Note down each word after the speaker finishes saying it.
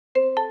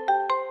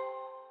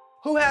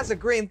Who has a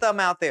green thumb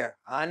out there?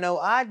 I know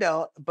I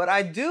don't, but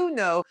I do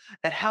know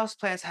that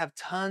houseplants have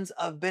tons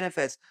of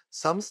benefits.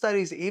 Some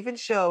studies even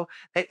show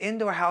that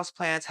indoor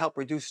houseplants help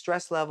reduce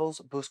stress levels,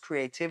 boost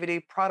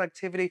creativity,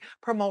 productivity,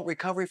 promote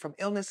recovery from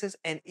illnesses,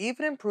 and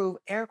even improve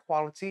air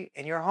quality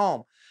in your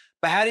home.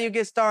 But how do you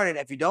get started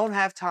if you don't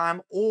have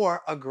time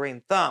or a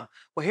green thumb?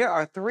 Well, here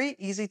are 3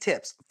 easy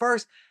tips.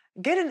 First,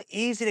 get an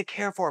easy to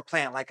care for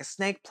plant like a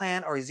snake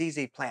plant or a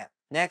ZZ plant.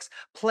 Next,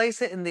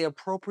 place it in the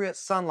appropriate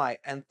sunlight.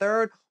 And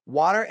third,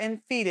 water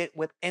and feed it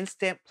with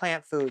instant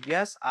plant food.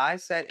 Yes, I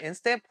said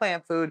instant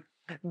plant food.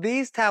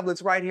 These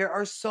tablets right here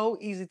are so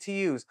easy to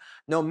use.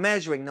 No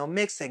measuring, no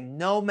mixing,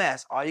 no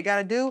mess. All you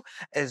gotta do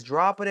is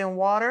drop it in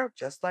water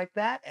just like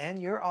that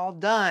and you're all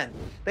done.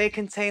 They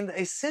contain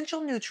the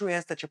essential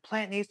nutrients that your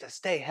plant needs to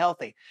stay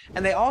healthy.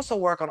 And they also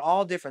work on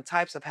all different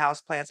types of house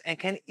plants and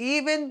can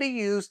even be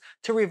used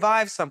to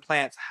revive some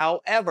plants.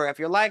 However, if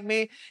you're like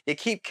me, you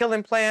keep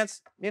killing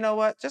plants, you know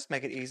what? Just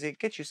make it easy.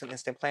 Get you some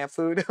instant plant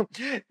food.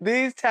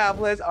 These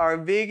tablets are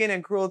vegan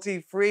and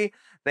cruelty-free.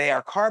 They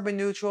are carbon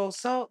neutral,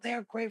 so they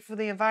are great for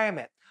the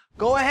environment.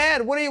 Go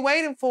ahead, what are you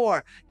waiting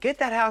for? Get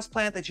that house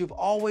plant that you've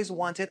always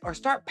wanted or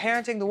start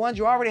parenting the ones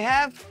you already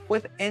have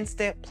with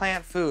instant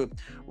plant food.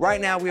 Right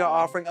now, we are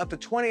offering up to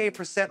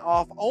 28%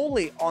 off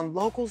only on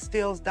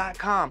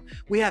localastealsanddeals.com.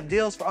 We have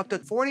deals for up to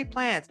 40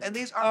 plants, and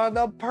these are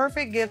the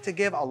perfect gift to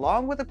give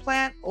along with a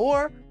plant,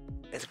 or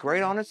it's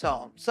great on its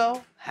own.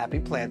 So, happy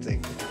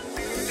planting.